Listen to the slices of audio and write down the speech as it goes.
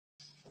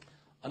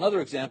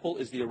Another example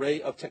is the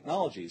array of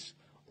technologies,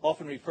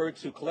 often referred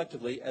to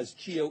collectively as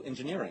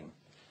geoengineering,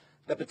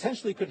 that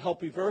potentially could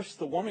help reverse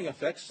the warming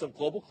effects of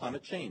global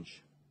climate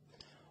change.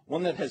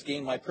 One that has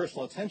gained my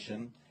personal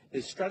attention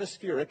is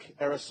stratospheric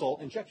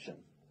aerosol injection,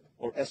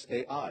 or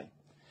SAI,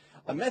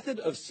 a method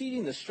of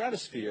seeding the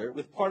stratosphere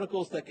with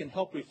particles that can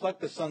help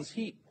reflect the sun's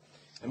heat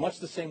in much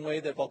the same way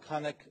that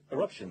volcanic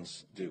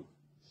eruptions do.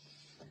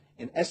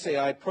 An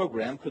SAI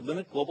program could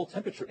limit global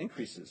temperature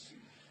increases,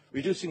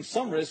 reducing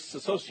some risks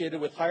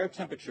associated with higher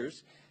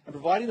temperatures and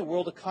providing the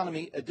world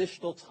economy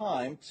additional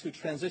time to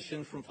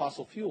transition from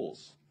fossil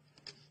fuels.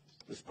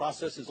 This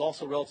process is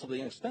also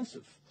relatively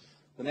inexpensive.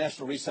 The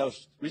National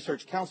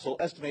Research Council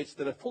estimates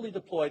that a fully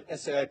deployed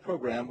SAI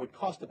program would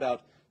cost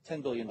about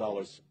 $10 billion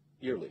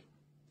yearly.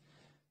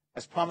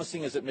 As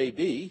promising as it may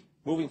be,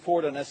 moving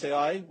forward on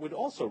SAI would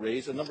also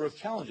raise a number of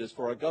challenges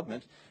for our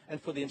government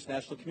and for the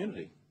international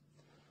community.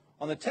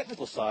 On the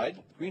technical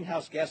side,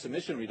 greenhouse gas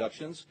emission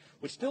reductions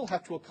would still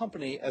have to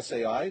accompany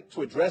SAI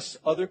to address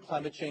other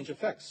climate change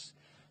effects,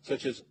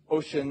 such as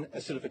ocean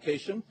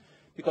acidification,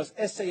 because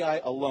SAI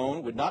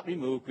alone would not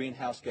remove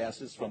greenhouse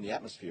gases from the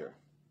atmosphere.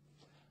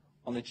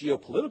 On the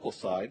geopolitical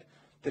side,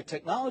 the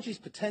technology's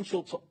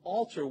potential to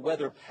alter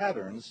weather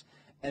patterns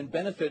and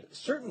benefit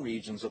certain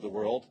regions of the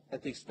world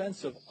at the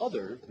expense of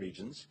other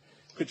regions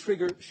could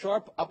trigger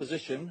sharp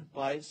opposition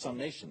by some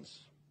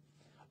nations.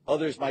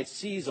 Others might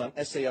seize on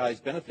SAI's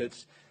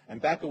benefits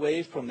and back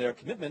away from their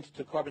commitment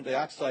to carbon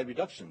dioxide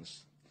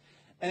reductions.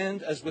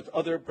 And as with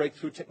other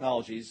breakthrough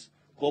technologies,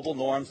 global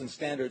norms and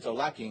standards are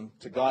lacking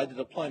to guide the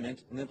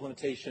deployment and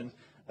implementation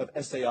of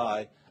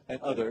SAI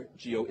and other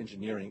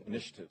geoengineering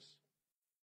initiatives.